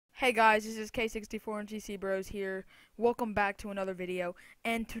Hey guys, this is K64 and GC Bros here. Welcome back to another video.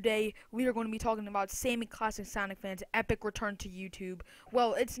 And today we are going to be talking about SammyClassicSonicfan's epic return to YouTube.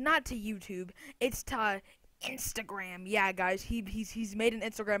 Well, it's not to YouTube, it's to Instagram. Yeah, guys, he's made an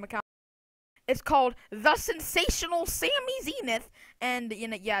Instagram account. It's called The Sensational Sammy Zenith, and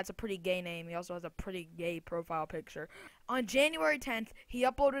yeah, it's a pretty gay name. He also has a pretty gay profile picture. On January 10th, he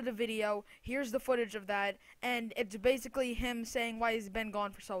uploaded a video. Here's the footage of that, and it's basically him saying why he's been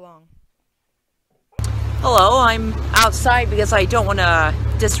gone for so long. Hello, I'm outside because I don't want to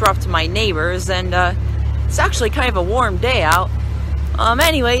disrupt my neighbors, and it's actually kind of a warm day out.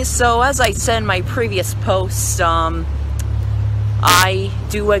 Anyways, so as I said in my previous post, I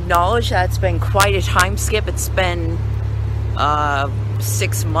do acknowledge that it's been quite a time skip. It's been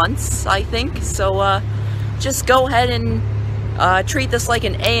 6 months, I think. So just go ahead and treat this like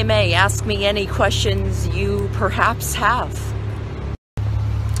an AMA. Ask me any questions you perhaps have.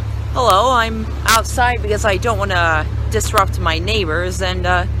 Hello, I'm outside because I don't want to disrupt my neighbors, and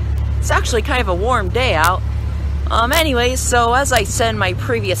it's actually kind of a warm day out. Anyways, so as I said in my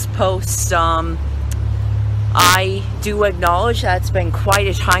previous post, I do acknowledge that it's been quite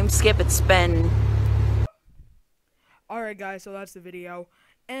a time skip. It's been... Alright guys, so that's the video.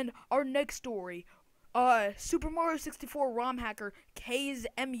 And our next story, Super Mario 64 ROM hacker K's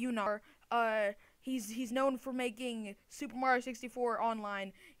Munar, he's known for making Super Mario 64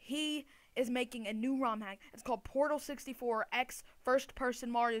 online. He is making a new ROM hack. It's called Portal 64 X First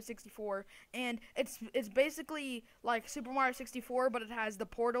Person Mario 64, and it's basically like Super Mario 64, but it has the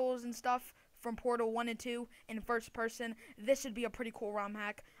portals and stuff from Portal 1 and 2 in first person. This should be a pretty cool ROM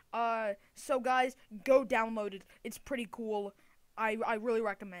hack. So guys, go download it. It's pretty cool. I really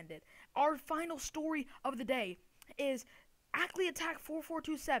recommend it. Our final story of the day is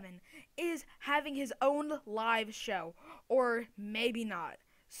Ackleyattack4427 is having his own live show, or maybe not.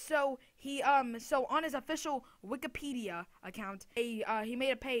 So he so on his official Wikipedia account, he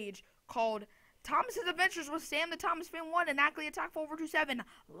made a page called Thomas's Adventures with Sam the Thomas Fan 1 and Ackleyattack4427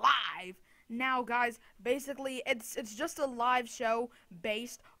 live. Now, guys, basically, it's just a live show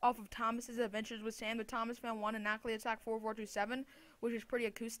based off of Thomas's Adventures with Sam the Thomas Fan 1 and Ackleyattack4427, which is pretty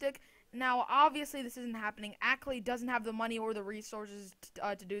acoustic. Now, obviously, this isn't happening. Ackley doesn't have the money or the resources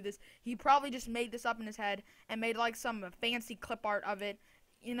to do this. He probably just made this up in his head and made, like, some fancy clip art of it.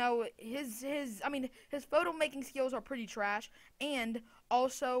 You know, his photo making skills are pretty trash, and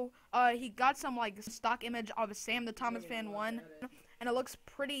also, he got some, like, stock image of Sam the Thomas Fan 1, and it looks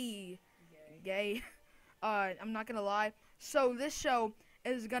pretty gay. I'm not gonna lie. So this show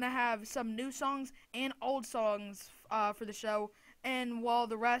is gonna have some new songs and old songs for the show, and while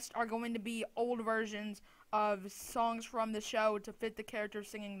the rest are going to be old versions of songs from the show to fit the characters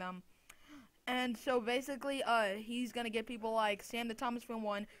singing them. And so basically, he's gonna get people like Sam the Thomas Fan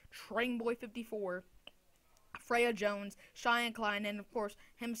 1, Trainboy54, Freya Jones, Cheyenne Klein, and of course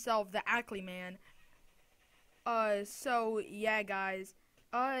himself, the Ackley Man. So yeah, guys.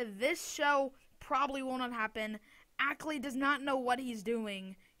 This show probably will not happen. Ackley does not know what he's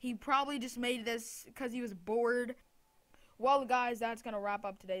doing. He probably just made this because he was bored. Well, guys, that's going to wrap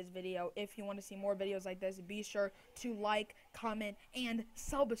up today's video. If you want to see more videos like this, be sure to like, comment, and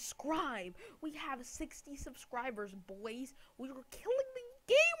subscribe. We have 60 subscribers, boys. We are killing the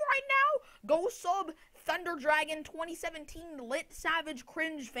game right now. Go sub Thunder Dragon 2017 Lit Savage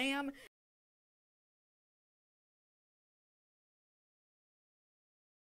Cringe fam.